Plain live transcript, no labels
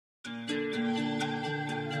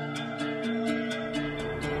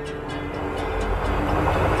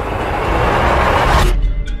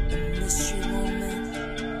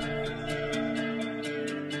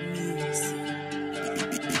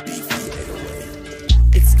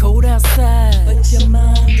outside, but your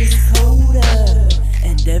mind is colder.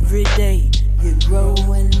 And every day you're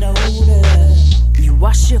growing older. You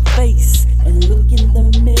wash your face and look in the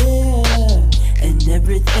mirror, and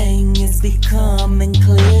everything is becoming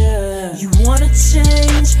clear. You wanna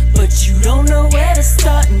change, but you don't know where to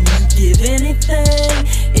start. And you give anything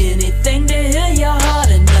to hear your heart.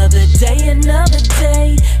 Another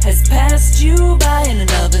day has passed you by, and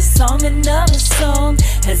another song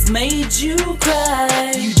has made you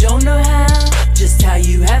cry. You don't know just how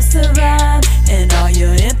you have survived, and all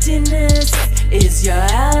your emptiness is your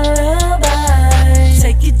alibi.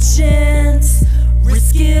 Take a chance,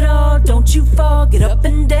 risk it all, don't you fall, get up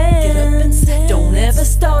and dance. Don't ever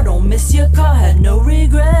stall, don't miss your call, have no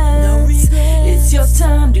regrets. It's your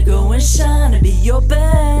time to go and shine and be your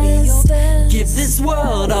best. Give this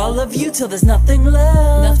world all of you till there's nothing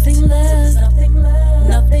left. Nothing left.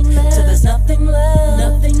 Nothing left. Till there's nothing left.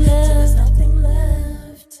 Nothing left. Till there's nothing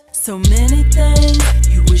left. So many things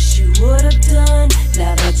you wish you would have done,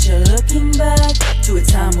 now that you're looking back to a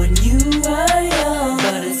time when you were young.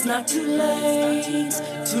 But it's not too late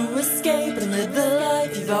to escape and live the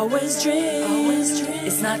life you've always dreamed.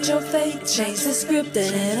 It's not your fate, change the script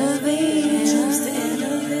and intervene. Choose to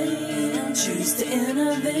intervene. Choose to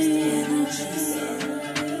intervene.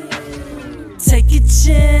 Take a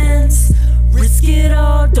chance, risk it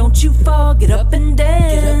all, don't you fall, get up and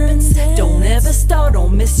dance. Don't ever stall,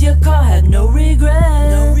 don't miss your call, have no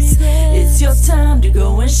regrets. It's your time to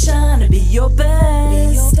go and shine and be your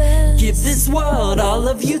best. Give this world all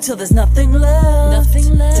of you till there's nothing left.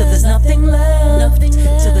 Till there's nothing left.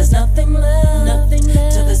 Till there's nothing left.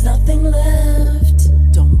 Till there's nothing left.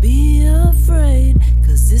 Don't be afraid,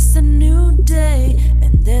 'cause it's a new day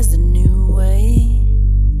and there's a new way.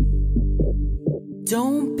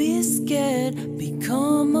 Don't be scared,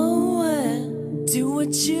 become aware. Do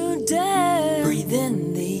what you dare, breathe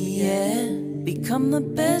in the air. Become the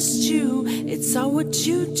best you, it's all what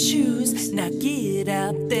you choose. Now get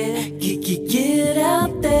out there, get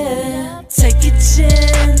out there. Take a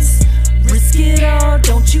chance, risk it all,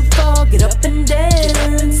 don't you fall, get up and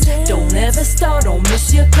dance. Don't ever stall, don't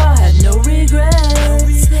miss your call, have no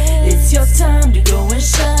regrets. It's your time to go and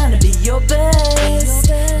shine and be your best.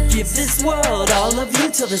 Give this world all of you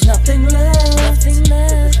till there's nothing left. Nothing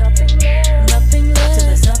left. Nothing left. Till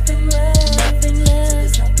there's nothing left. Nothing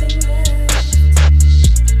left.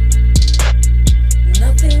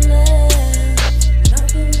 Nothing left.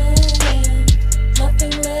 Nothing left.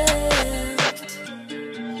 Nothing left.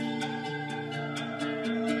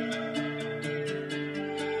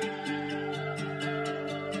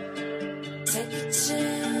 Take a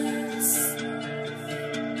chance.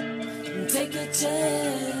 Take a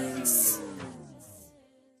chance.